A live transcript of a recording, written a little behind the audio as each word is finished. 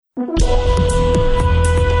Welcome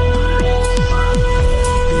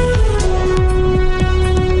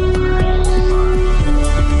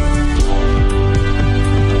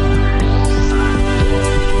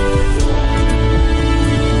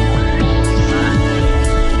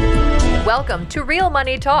to Real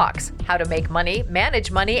Money Talks, how to make money,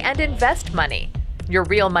 manage money, and invest money. Your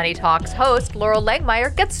Real Money Talks host, Laurel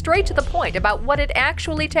Langmeyer, gets straight to the point about what it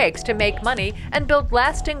actually takes to make money and build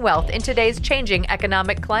lasting wealth in today's changing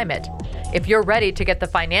economic climate. If you're ready to get the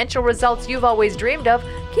financial results you've always dreamed of,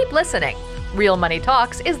 keep listening. Real Money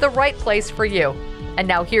Talks is the right place for you. And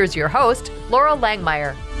now here's your host, Laurel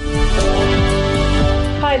Langmeyer.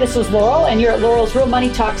 Hi, this is Laurel, and you're at Laurel's Real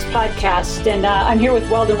Money Talks podcast. And I'm here with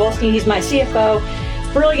Weldon Wulstein. He's my CFO,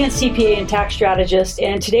 brilliant CPA and tax strategist.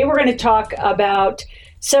 And today we're going to talk about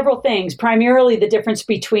several things, primarily the difference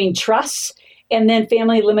between trusts and then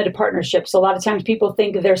family limited partnerships. A lot of times people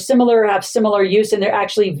think they're similar, have similar use, and they're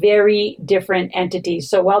actually very different entities.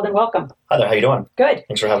 So Weldon, welcome. Hi there, how you doing? Good.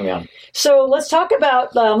 Thanks for having me on. So let's talk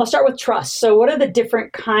about, let's start with trusts. So what are the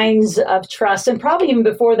different kinds of trusts? And probably even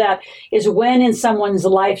before that is when in someone's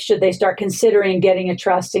life should they start considering getting a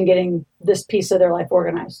trust and getting this piece of their life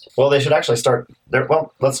organized? Well, they should actually start there.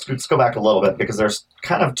 Well, let's go back a little bit because there's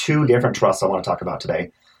kind of two different trusts I want to talk about today.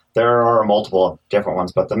 There are multiple different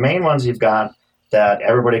ones, but the main ones you've got that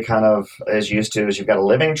everybody kind of is used to is you've got a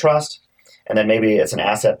living trust, and then maybe it's an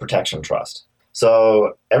asset protection trust.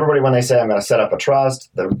 So everybody, when they say, I'm going to set up a trust,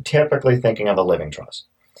 they're typically thinking of a living trust.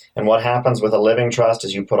 And what happens with a living trust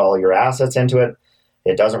is you put all your assets into it.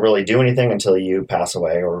 It doesn't really do anything until you pass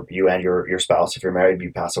away, or you and your spouse, if you're married,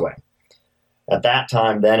 you pass away. At that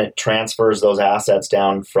time, then it transfers those assets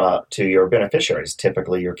down to your beneficiaries,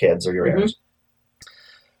 typically your kids or your heirs.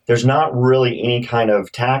 There's not really any kind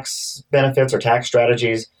of tax benefits or tax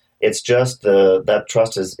strategies. It's just that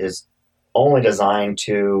trust is only designed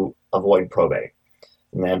to avoid probate.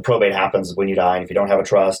 And then probate happens when you die. And if you don't have a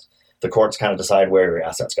trust, the courts kind of decide where your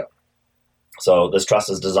assets go. So this trust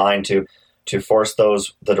is designed to force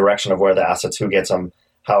the direction of where the assets, who gets them,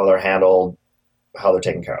 how they're handled, how they're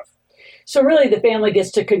taken care of. So really the family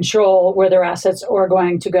gets to control where their assets are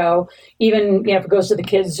going to go, even if it goes to the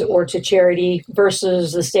kids or to charity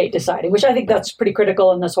versus the state deciding, which I think that's pretty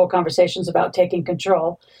critical in this whole conversation is about taking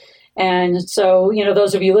control. And so,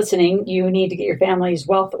 those of you listening, you need to get your family's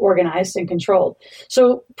wealth organized and controlled.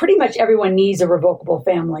 So pretty much everyone needs a revocable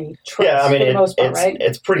family trust for the most part, right?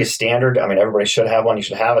 It's pretty standard. I mean, everybody should have one. You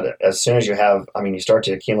should have it as soon as you have, you start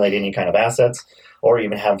to accumulate any kind of assets or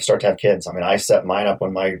even start to have kids. I set mine up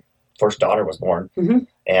when my first daughter was born. Mm-hmm.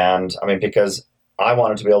 And because I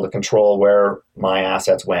wanted to be able to control where my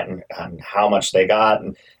assets went and how much they got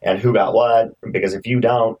and who got what, because if you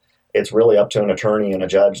don't, it's really up to an attorney and a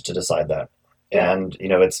judge to decide that. Yeah. And,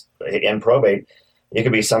 it's in probate, it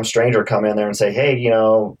could be some stranger come in there and say, hey,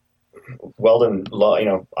 Weldon,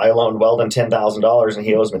 I loaned Weldon $10,000 and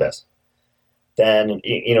he owes me this. Then,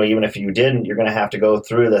 even if you didn't, you're going to have to go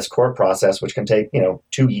through this court process, which can take,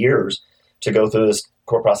 2 years to go through this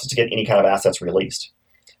court process to get any kind of assets released.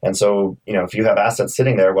 And so, if you have assets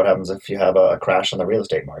sitting there, what happens if you have a crash on the real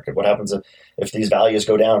estate market? What happens if these values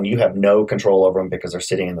go down? You have no control over them because they're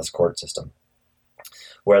sitting in this court system.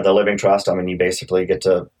 Where the living trust, you basically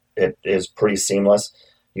it is pretty seamless.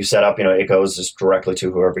 You set up, it goes just directly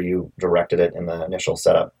to whoever you directed it in the initial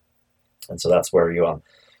setup. And so that's where you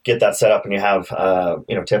get that set up, and you have,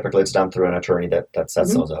 typically it's done through an attorney that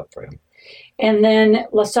sets those up for you. And then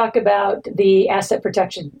let's talk about the asset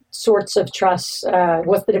protection sorts of trusts.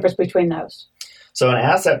 What's the difference between those? So an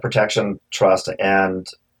asset protection trust, and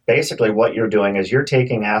basically what you're doing is you're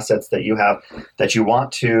taking assets that you have that you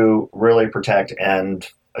want to really protect and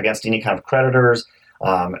against any kind of creditors,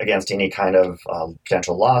 against any kind of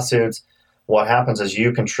potential lawsuits. What happens is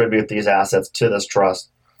you contribute these assets to this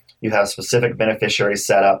trust. You have specific beneficiaries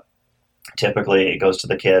set up. Typically it goes to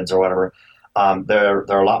the kids or whatever. They're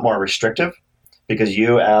a lot more restrictive because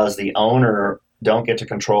you as the owner don't get to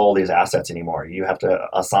control these assets anymore. You have to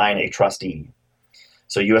assign a trustee.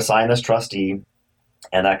 So you assign this trustee,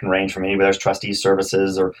 and that can range from anybody. There's trustee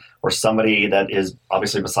services or somebody that is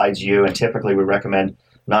obviously besides you, and typically we recommend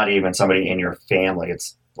not even somebody in your family.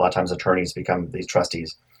 It's a lot of times attorneys become these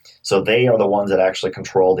trustees. So they are the ones that actually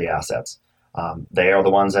control the assets. They are the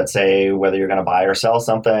ones that say whether you're going to buy or sell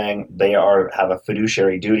something. They have a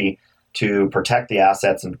fiduciary duty to protect the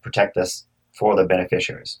assets and to protect this for the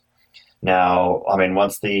beneficiaries. Now,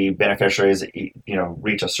 once the beneficiaries,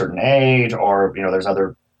 reach a certain age, or there's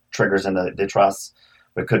other triggers in the trusts.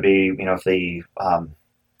 It could be, if the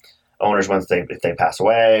owners, if they pass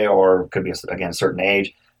away, or could be again a certain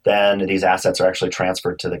age, then these assets are actually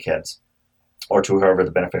transferred to the kids. or to whoever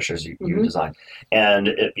the beneficiaries you design. And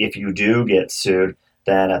if you do get sued,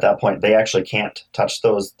 then at that point they actually can't touch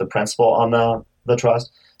the principal on the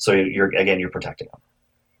trust. So you're protecting them.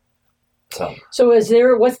 So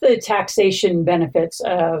what's the taxation benefits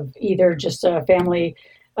of either just a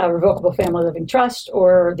revocable family living trust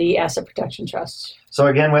or the asset protection trust? So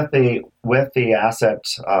again, with the asset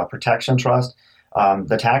protection trust,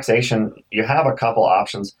 the taxation, you have a couple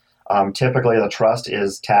options. Typically, the trust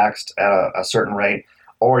is taxed at a certain rate,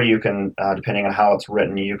 or you can, depending on how it's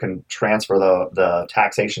written, you can transfer the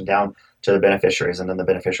taxation down to the beneficiaries, and then the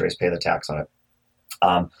beneficiaries pay the tax on it.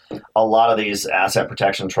 A lot of these asset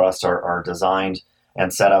protection trusts are designed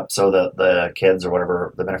and set up so that the kids or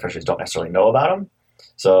whatever the beneficiaries don't necessarily know about them.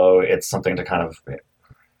 So it's something to kind of,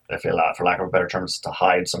 for lack of a better term, to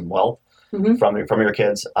hide some wealth from your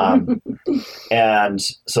kids. And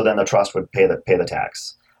so then the trust would pay the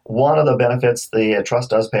tax. One of the benefits, the trust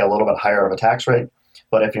does pay a little bit higher of a tax rate,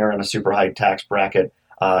 but if you're in a super high tax bracket,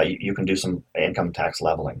 you can do some income tax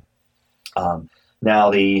leveling. Now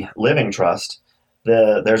the living trust,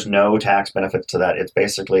 there's no tax benefits to that. It's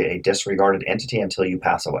basically a disregarded entity until you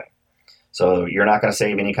pass away. So you're not going to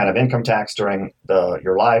save any kind of income tax during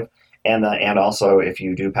your life, and also if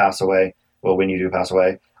you do pass away, when you do pass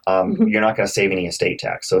away, you're not going to save any estate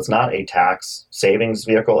tax. So it's not a tax savings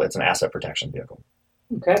vehicle; it's an asset protection vehicle.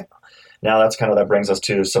 Okay. Now that brings us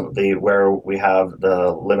to where we have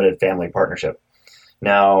the limited family partnership.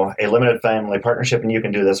 Now a limited family partnership, and you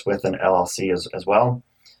can do this with an LLC as well.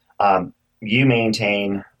 You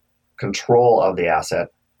maintain control of the asset,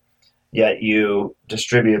 yet you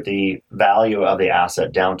distribute the value of the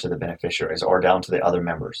asset down to the beneficiaries or down to the other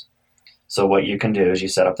members. So what you can do is you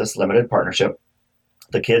set up this limited partnership.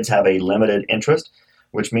 The kids have a limited interest,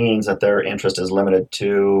 which means that their interest is limited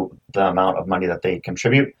to the amount of money that they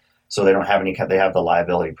contribute. So they don't have they have the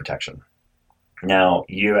liability protection. Now,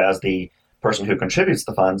 you as the person who contributes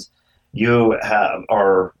the funds, you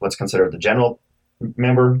are what's considered the general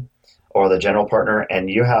member or the general partner, and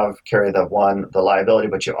you carry the liability,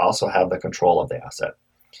 but you also have the control of the asset.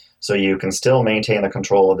 So you can still maintain the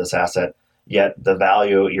control of this asset, yet the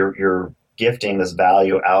value, you're gifting this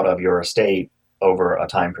value out of your estate over a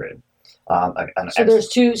time period. There's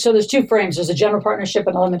two frames. There's a general partnership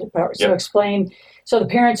and a limited partnership. So explain. So the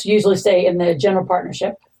parents usually stay in the general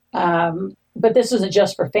partnership, but this isn't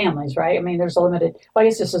just for families, right? I mean, there's I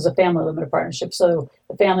guess this is a family limited partnership. So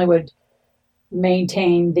the family would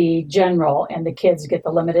maintain the general and the kids get the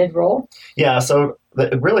limited role? Yeah, so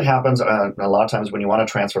it really happens a lot of times when you want to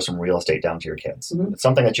transfer some real estate down to your kids. It's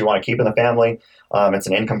something that you want to keep in the family. It's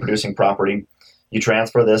an income producing property. You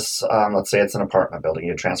transfer this, let's say it's an apartment building.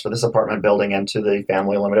 You transfer this apartment building into the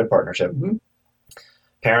family limited partnership.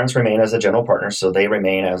 Parents remain as the general partners, so they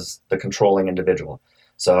remain as the controlling individual.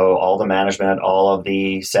 So all the management, all of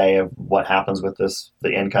the say of what happens with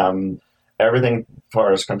the income, everything as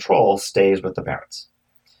far as control stays with the parents.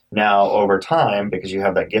 Now, over time, because you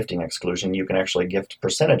have that gifting exclusion, you can actually gift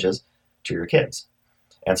percentages to your kids.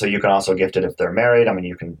 And so you can also gift it if they're married. I mean,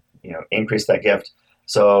 you can increase that gift.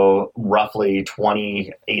 So roughly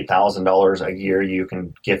 $28,000 a year you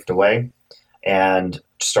can gift away and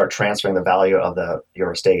start transferring the value of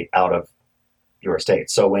your estate out of your estate.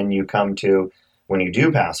 So when you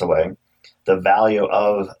do pass away, the value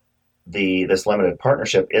of this limited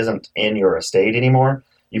partnership isn't in your estate anymore.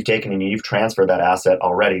 You've taken and you've transferred that asset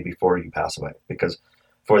already before you pass away. Because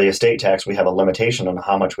for the estate tax, we have a limitation on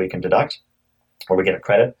how much we can deduct, or we get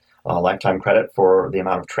a lifetime credit for the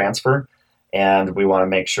amount of transfer. And we want to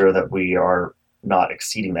make sure that we are not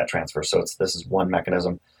exceeding that transfer. So this is one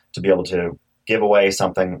mechanism to be able to give away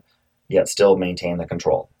something, yet still maintain the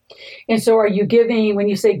control. And so are you giving, when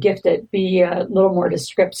you say gift it, be a little more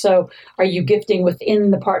descriptive. So are you gifting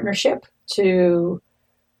within the partnership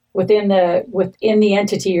within the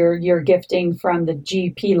entity, or you're gifting from the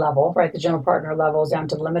GP level, right? The general partner level down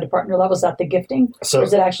to the limited partner level. Is that the gifting? Or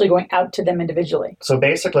is it actually going out to them individually? So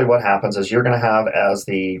basically what happens is you're going to have, as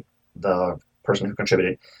the person who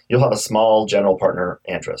contributed, you'll have a small general partner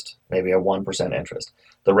interest, maybe a 1% interest.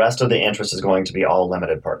 The rest of the interest is going to be all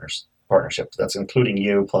limited partnerships. That's including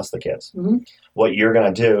you plus the kids. What you're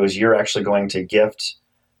going to do is you're actually going to gift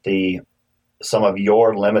some of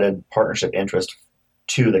your limited partnership interest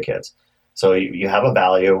to the kids. So you have a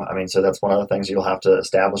value. I mean, so that's one of the things you'll have to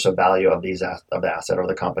establish a value of the asset or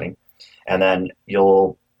the company. And then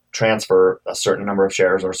you'll transfer a certain number of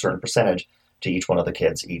shares or a certain percentage to each one of the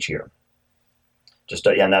kids each year.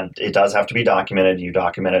 And then it does have to be documented. You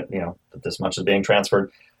document it, that this much is being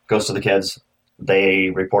transferred, goes to the kids.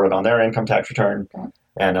 They report it on their income tax return,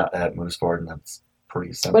 and it moves forward. And that's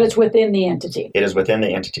pretty simple. But it's within the entity. It is within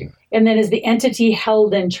the entity. And then is the entity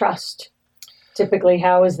held in trust? Typically,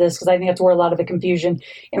 how is this? Because I think that's where a lot of the confusion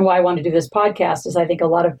and why I want to do this podcast is I think a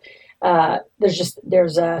lot of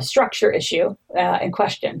there's a structure issue and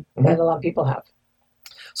question that a lot of people have.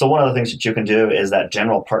 So one of the things that you can do is that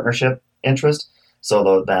general partnership interest.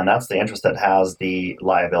 So then that's the interest that has the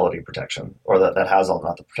liability protection, or that has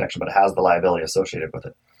not the protection, but it has the liability associated with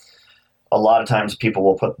it. A lot of times people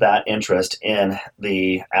will put that interest in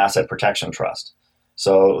the asset protection trust.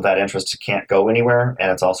 So that interest can't go anywhere, and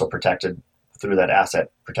it's also protected through that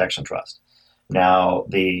asset protection trust. Now,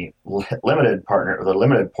 the limited partner, or the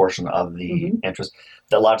limited portion of the interest,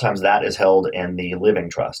 a lot of times that is held in the living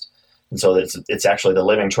trust. And so it's actually the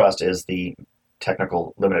living trust is the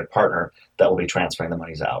technical limited partner that will be transferring the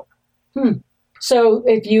monies out. So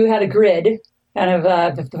if you had a grid, kind of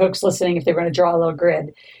the folks listening, if they were going to draw a little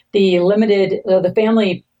grid, the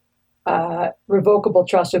family revocable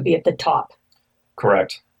trust would be at the top.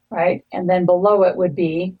 Correct. Right? And then below it would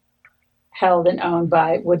be held and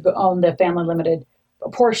would own the family limited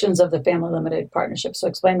portions of the family limited partnership. So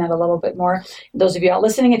explain that a little bit more. Those of you out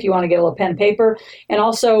listening, if you want to get a little pen and paper. And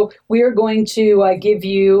also, we are going to give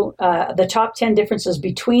you the top 10 differences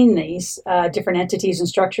between these different entities and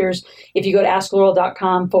structures. If you go to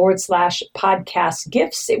asklaurel.com/podcast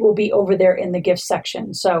gifts, it will be over there in the gifts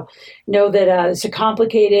section. So know that it's a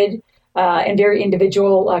complicated and very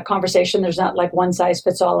individual conversation. There's not like one size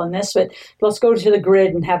fits all in this, but let's go to the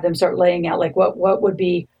grid and have them start laying out like what would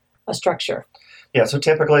be a structure. Yeah, so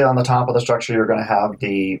typically on the top of the structure, you're going to have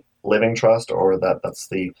the living trust, or that's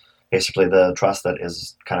basically the trust that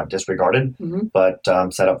is kind of disregarded, but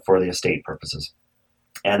set up for the estate purposes.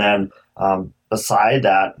 And then beside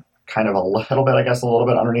that, kind of a little bit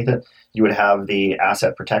underneath it, you would have the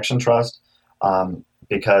asset protection trust,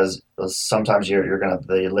 because sometimes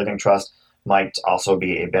the living trust might also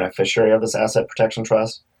be a beneficiary of this asset protection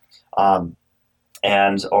trust, or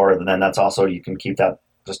then that's also, you can keep that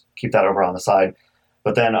over on the side.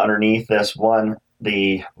 But then underneath this one,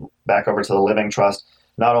 back over to the living trust,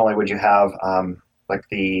 not only would you have like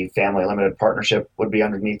the family limited partnership would be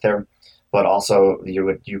underneath there, but also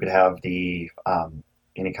you could have the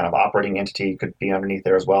any kind of operating entity could be underneath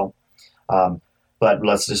there as well. But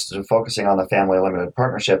let's just focusing on the family limited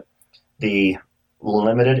partnership. The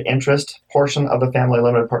limited interest portion of the family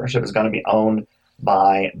limited partnership is going to be owned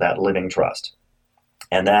by that living trust,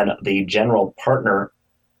 and then the general partner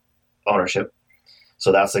ownership.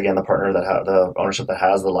 So that's again the partner the ownership that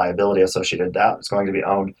has the liability associated. That is going to be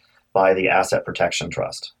owned by the asset protection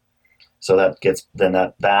trust. So that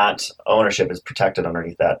ownership is protected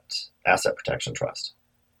underneath that asset protection trust.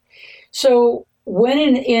 So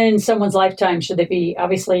when in someone's lifetime should they be?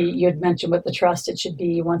 Obviously, you had mentioned with the trust, it should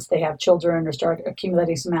be once they have children or start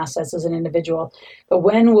accumulating some assets as an individual. But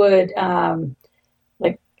when would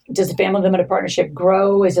does the family limited partnership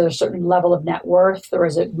grow? Is there a certain level of net worth, or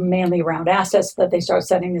is it mainly around assets that they start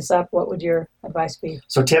setting this up? What would your advice be?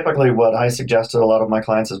 So typically what I suggest to a lot of my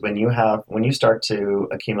clients is when you start to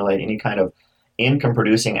accumulate any kind of income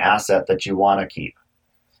producing asset that you want to keep,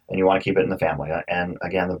 and you want to keep it in the family. And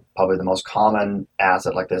again, probably the most common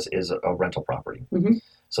asset like this is a rental property.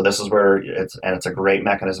 So this is where it's a great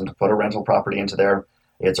mechanism to put a rental property into there.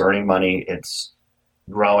 It's earning money. It's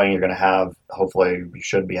growing. You're going to have, hopefully you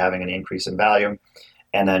should be having an increase in value,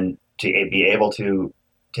 and then to be able to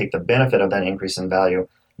take the benefit of that increase in value,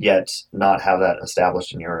 yet not have that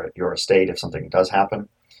established in your estate if something does happen.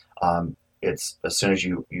 It's as soon as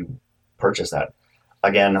you purchase that.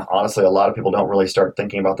 Again, honestly, a lot of people don't really start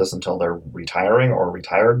thinking about this until they're retiring or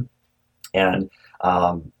retired, and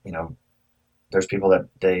there's people that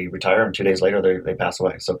they retire and 2 days later they pass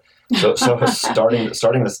away. So starting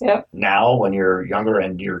this now when you're younger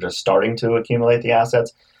and you're just starting to accumulate the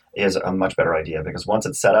assets is a much better idea, because once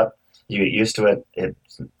it's set up, you get used to it.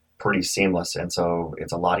 It's pretty seamless, and so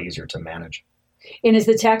it's a lot easier to manage. And is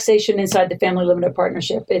the taxation inside the family limited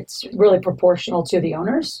partnership, it's really proportional to the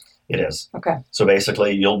owners? It is. Okay. So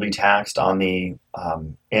basically, you'll be taxed on the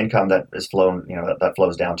income that is flown, that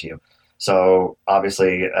flows down to you. So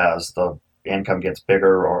obviously, as the income gets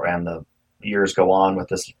bigger and the years go on with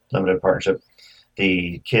this limited partnership,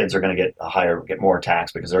 the kids are going to get more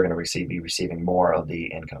tax, because they're going to be receiving more of the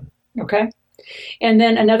income. Okay. And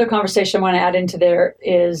then another conversation I want to add into there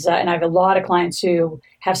is, and I have a lot of clients who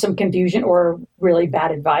have some confusion or really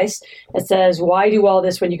bad advice that says, why do all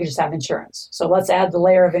this when you can just have insurance? So let's add the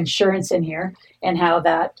layer of insurance in here and how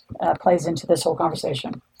that plays into this whole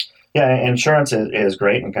conversation. Yeah, insurance is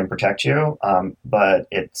great and can protect you, but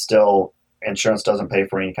insurance doesn't pay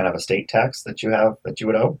for any kind of estate tax that you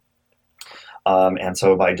would owe. And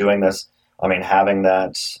so by doing this, I mean, having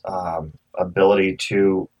that ability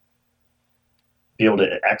to be able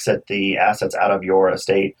to exit the assets out of your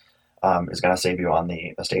estate is going to save you on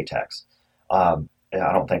the estate tax. I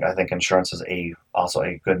think insurance is also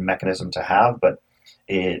a good mechanism to have, but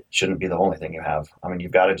it shouldn't be the only thing you have. I mean,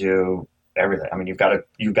 you've got to do everything. I mean, you've got to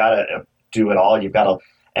do it all.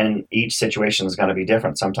 And each situation is going to be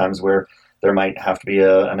different. Sometimes where there might have to be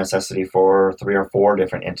a necessity for 3 or 4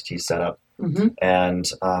 different entities set up. Mm-hmm. And,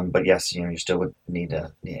 but yes, you still would need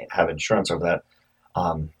to have insurance over that.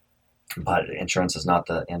 But insurance is not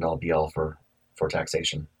the end all be all for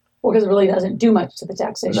taxation. Well, because it really doesn't do much to the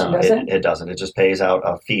taxation, does it? It doesn't. It just pays out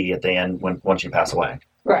a fee at the end once you pass away.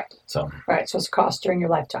 Right. So it's cost during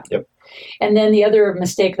your lifetime. Yep. And then the other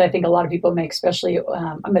mistake that I think a lot of people make, especially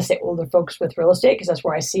I'm going to say older folks with real estate, because that's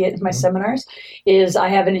where I see it in my seminars, is I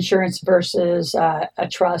have an insurance versus a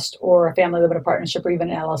trust or a family limited partnership or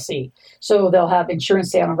even an LLC. So they'll have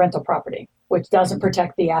insurance, say, on a rental property, which doesn't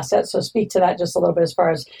protect the asset. So speak to that just a little bit as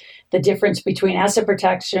far as the difference between asset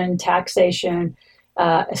protection, taxation,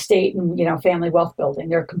 estate, and family wealth building.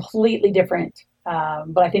 They're completely different,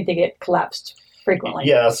 but I think they get collapsed frequently.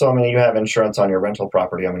 Yeah, so I mean, you have insurance on your rental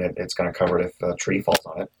property. I mean, it's going to cover it if a tree falls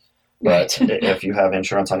on it. But right. If you have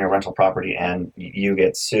insurance on your rental property and you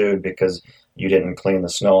get sued because you didn't clean the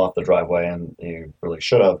snow off the driveway and you really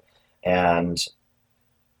should have, and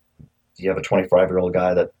you have a 25-year-old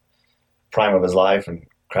guy that prime of his life and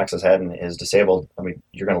cracks his head and is disabled, I mean,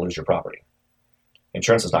 you're going to lose your property.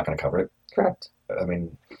 Insurance is not going to cover it. Correct. I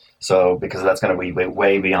mean, so because that's going to be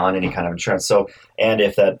way beyond any kind of insurance. So, and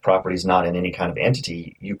if that property is not in any kind of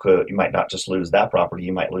entity, you might not just lose that property,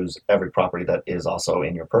 you might lose every property that is also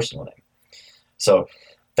in your personal name. So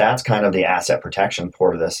that's kind of the asset protection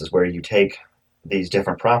part of this, is where you take these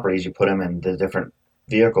different properties, you put them in the different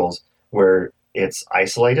vehicles where it's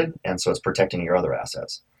isolated, and so it's protecting your other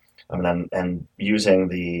assets. And using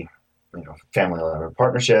the family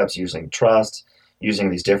partnerships, using trusts,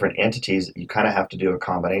 using these different entities, you kind of have to do a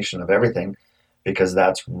combination of everything, because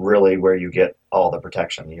that's really where you get all the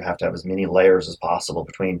protection. You have to have as many layers as possible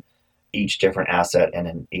between each different asset and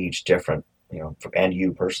in each different, and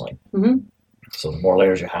you personally. Mm-hmm. So the more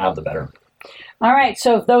layers you have, the better. All right.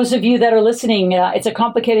 So those of you that are listening, it's a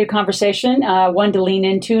complicated conversation, one to lean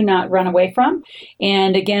into, not run away from.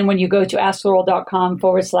 And again, when you go to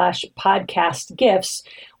asklaurel.com/podcast gifts,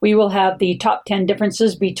 we will have the top 10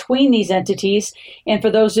 differences between these entities. And for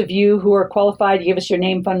those of you who are qualified, give us your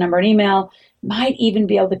name, phone number, and email. Might even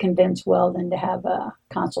be able to convince Weldon to have a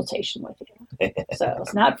consultation with you. So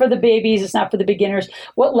it's not for the babies. It's not for the beginners.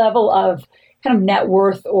 What level of kind of net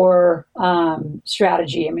worth or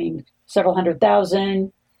strategy? I mean, several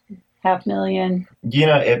 $100,000, $500,000.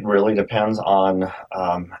 It really depends on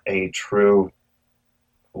a true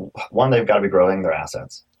one. They've got to be growing their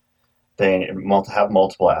assets. They have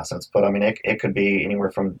multiple assets, but I mean, it could be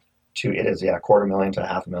anywhere from $250,000 to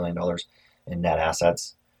 $500,000 in net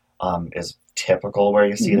assets is typical where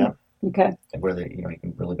you see them. Okay. Where you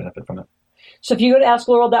can really benefit from it. So if you go to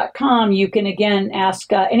asklaurel.com, you can again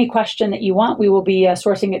ask any question that you want. We will be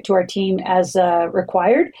sourcing it to our team as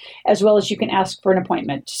required, as well as you can ask for an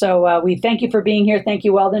appointment. So we thank you for being here. Thank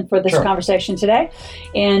you, Weldon, for this conversation today.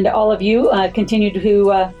 And all of you continue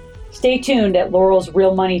to stay tuned at Laurel's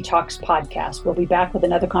Real Money Talks podcast. We'll be back with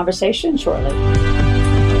another conversation shortly.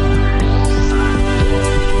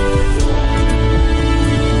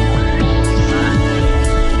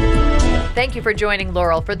 Thank you for joining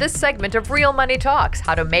Laurel for this segment of Real Money Talks,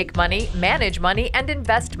 how to make money, manage money, and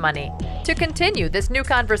invest money. To continue this new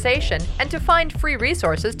conversation and to find free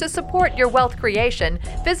resources to support your wealth creation,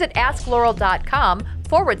 visit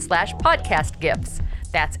asklaurel.com/podcast gifts.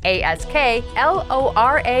 That's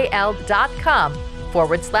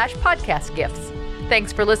ASKLORAL.com/podcast gifts.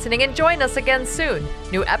 Thanks for listening and join us again soon.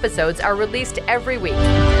 New episodes are released every week.